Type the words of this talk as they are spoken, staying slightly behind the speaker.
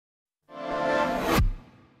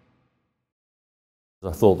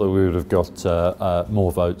I thought that we would have got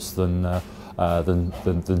more votes than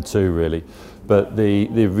two, really. But the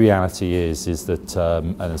reality is that,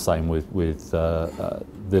 and the same with the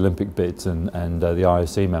Olympic bid and the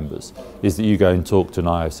IOC members, is that you go and talk to an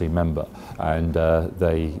IOC member and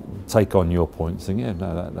they take on your point, saying, yeah,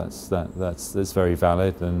 no, that's very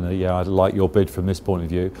valid, and yeah, I like your bid from this point of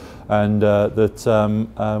view, and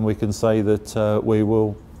that we can say that we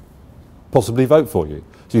will possibly vote for you.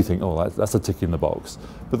 So you think, oh, that's a tick in the box.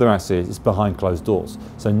 But the reality is, it's behind closed doors.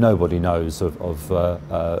 So nobody knows of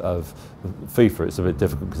FIFA. It's a bit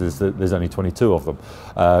difficult because there's only 22 of them.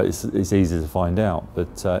 It's easy to find out.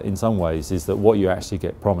 But in some ways, is that what you actually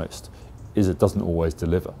get promised is it doesn't always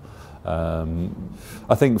deliver.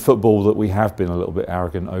 I think football, that we have been a little bit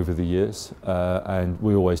arrogant over the years, and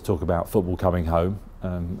we always talk about football coming home,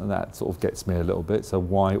 and that sort of gets me a little bit. So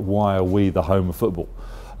why are we the home of football?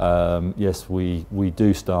 Yes, we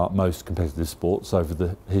do start most competitive sports over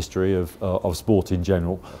the history of sport in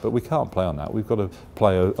general, but we can't play on that. We've got to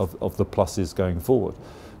play of the pluses going forward.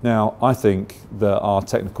 Now, I think that our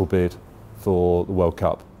technical bid for the World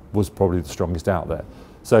Cup was probably the strongest out there.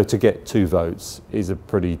 So to get 2 votes is a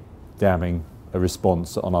pretty damning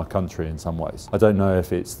response on our country in some ways. I don't know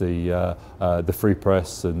if it's the free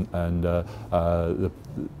press and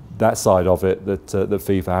that side of it that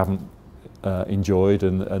FIFA haven't enjoyed,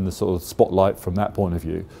 and the sort of spotlight from that point of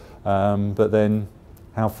view. But then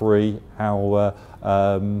how free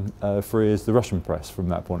is the Russian press from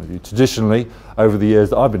that point of view? Traditionally, over the years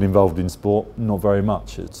that I've been involved in sport, not very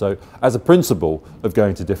much. So as a principle of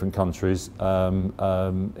going to different countries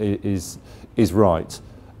is right,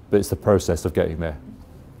 but it's the process of getting there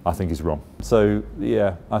I think is wrong. So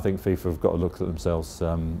yeah, I think FIFA have got to look at themselves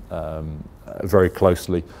very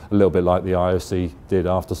closely, a little bit like the IOC did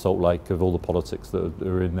after Salt Lake, of all the politics that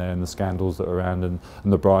are in there and the scandals that are around and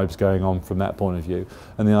the bribes going on from that point of view.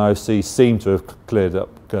 And the IOC seem to have cleared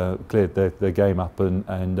their game up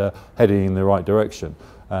and heading in the right direction.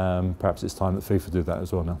 Perhaps it's time that FIFA do that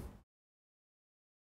as well now.